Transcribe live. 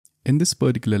In this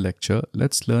particular lecture,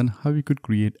 let's learn how we could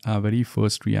create our very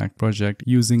first React project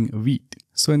using Vite.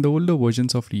 So in the older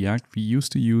versions of React, we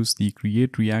used to use the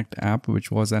Create React app,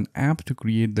 which was an app to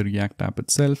create the React app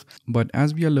itself. But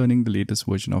as we are learning the latest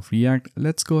version of React,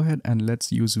 let's go ahead and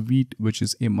let's use Vite, which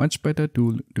is a much better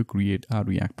tool to create our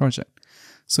React project.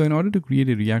 So in order to create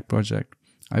a React project,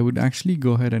 I would actually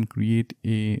go ahead and create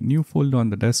a new folder on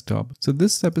the desktop. So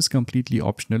this step is completely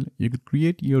optional. You could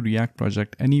create your React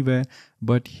project anywhere,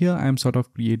 but here I'm sort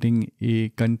of creating a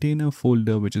container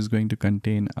folder which is going to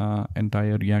contain our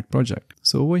entire React project.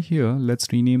 So over here,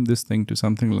 let's rename this thing to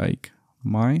something like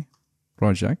my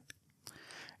project.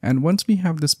 And once we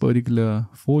have this particular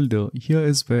folder, here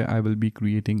is where I will be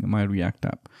creating my React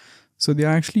app. So there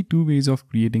are actually two ways of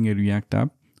creating a React app.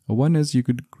 One is you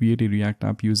could create a React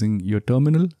app using your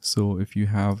terminal. So if you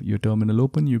have your terminal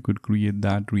open, you could create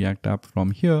that React app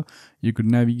from here. You could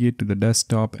navigate to the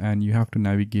desktop and you have to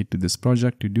navigate to this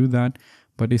project to do that.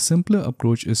 But a simpler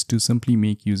approach is to simply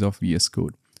make use of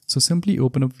vscode. So simply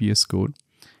open up vscode,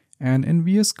 and in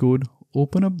vscode,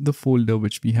 open up the folder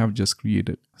which we have just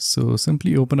created. So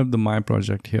simply open up the my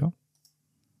project here.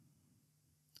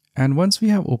 And once we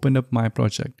have opened up my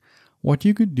project, what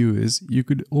you could do is you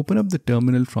could open up the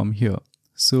terminal from here.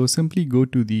 So simply go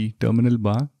to the terminal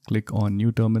bar, click on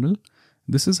new terminal.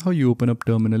 This is how you open up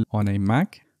terminal on a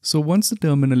Mac. So once the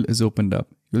terminal is opened up,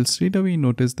 you'll straight away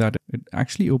notice that it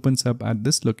actually opens up at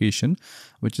this location,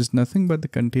 which is nothing but the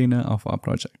container of our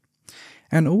project.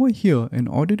 And over here, in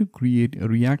order to create a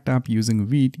React app using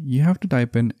Vite, you have to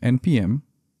type in npm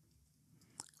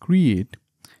create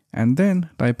and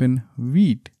then type in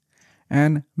Vite.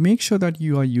 And make sure that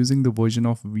you are using the version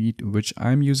of Vite which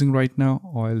I'm using right now,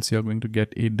 or else you're going to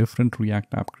get a different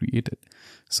React app created.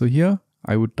 So here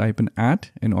I would type in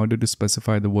 @ in order to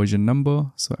specify the version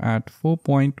number. So @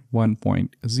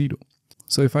 4.1.0.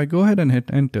 So if I go ahead and hit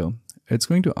enter, it's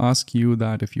going to ask you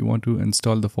that if you want to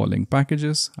install the following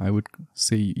packages. I would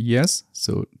say yes.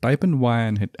 So type in Y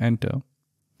and hit enter.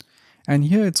 And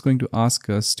here it's going to ask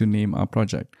us to name our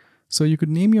project. So you could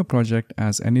name your project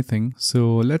as anything.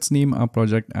 So let's name our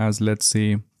project as, let's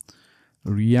say,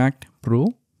 React Pro.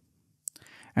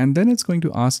 And then it's going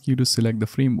to ask you to select the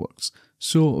frameworks.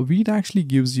 So Vite actually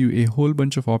gives you a whole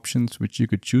bunch of options which you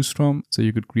could choose from. So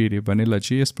you could create a vanilla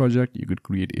JS project, you could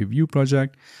create a Vue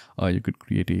project, or you could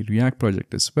create a React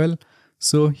project as well.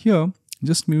 So here,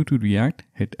 just move to React,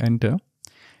 hit enter.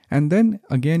 And then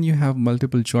again, you have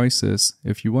multiple choices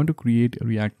if you want to create a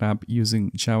React app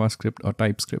using JavaScript or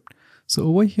TypeScript. So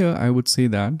over here, I would say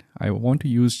that I want to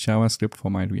use JavaScript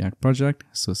for my React project.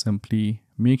 So simply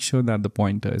make sure that the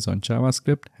pointer is on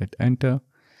JavaScript, hit enter.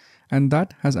 And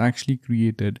that has actually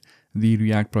created the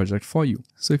React project for you.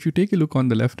 So if you take a look on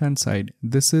the left-hand side,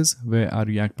 this is where our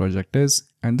React project is.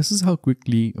 And this is how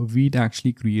quickly Vite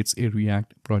actually creates a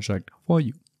React project for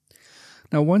you.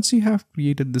 Now, once you have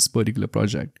created this particular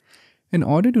project, in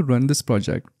order to run this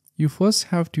project, you first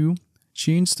have to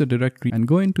change the directory and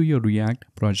go into your React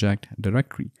project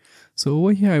directory. So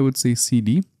over here, I would say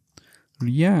cd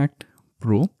React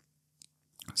Pro.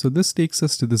 So this takes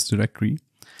us to this directory.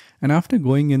 And after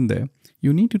going in there,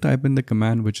 you need to type in the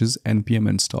command which is npm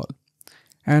install.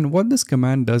 And what this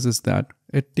command does is that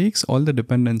it takes all the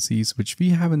dependencies which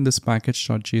we have in this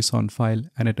package.json file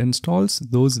and it installs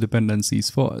those dependencies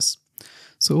for us.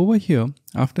 So over here,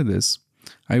 after this,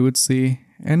 I would say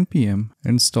npm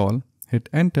install, hit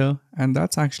enter, and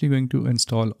that's actually going to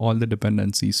install all the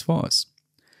dependencies for us.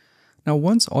 Now,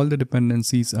 once all the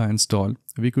dependencies are installed,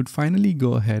 we could finally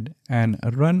go ahead and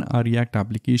run our React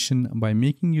application by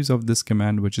making use of this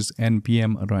command, which is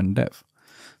npm run dev.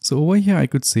 So over here, I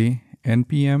could say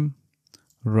npm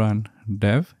run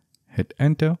dev, hit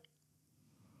enter.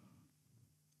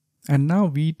 And now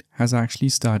Vite has actually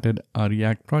started a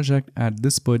React project at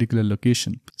this particular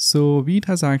location. So Vite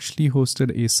has actually hosted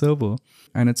a server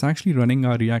and it's actually running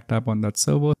our React app on that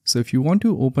server. So if you want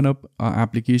to open up our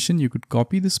application, you could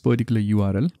copy this particular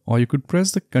URL, or you could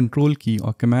press the control key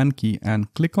or command key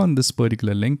and click on this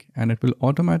particular link and it will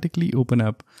automatically open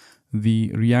up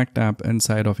the React app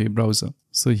inside of a browser.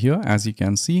 So here, as you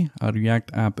can see, our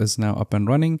React app is now up and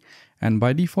running. And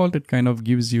by default, it kind of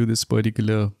gives you this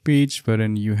particular page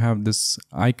wherein you have this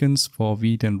icons for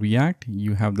Vite and React.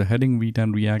 You have the heading Vite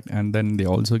and React, and then they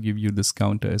also give you this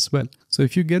counter as well. So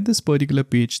if you get this particular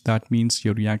page, that means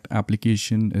your React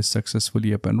application is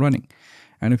successfully up and running.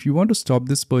 And if you want to stop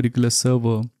this particular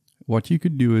server, what you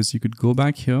could do is you could go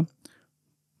back here,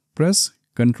 press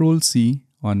Ctrl C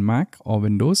on Mac or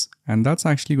Windows, and that's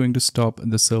actually going to stop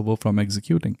the server from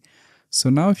executing. So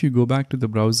now if you go back to the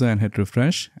browser and hit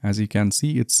refresh, as you can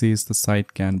see, it says the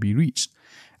site can be reached.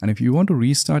 And if you want to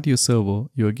restart your server,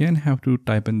 you again have to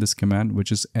type in this command,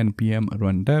 which is npm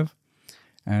run dev,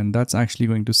 and that's actually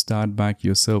going to start back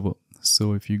your server.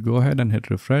 So if you go ahead and hit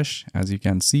refresh, as you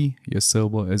can see, your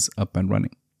server is up and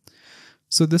running.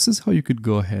 So this is how you could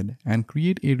go ahead and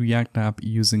create a React app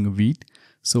using Vite.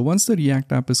 So once the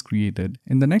React app is created,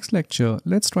 in the next lecture,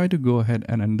 let's try to go ahead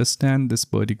and understand this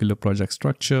particular project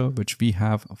structure which we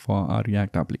have for our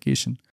React application.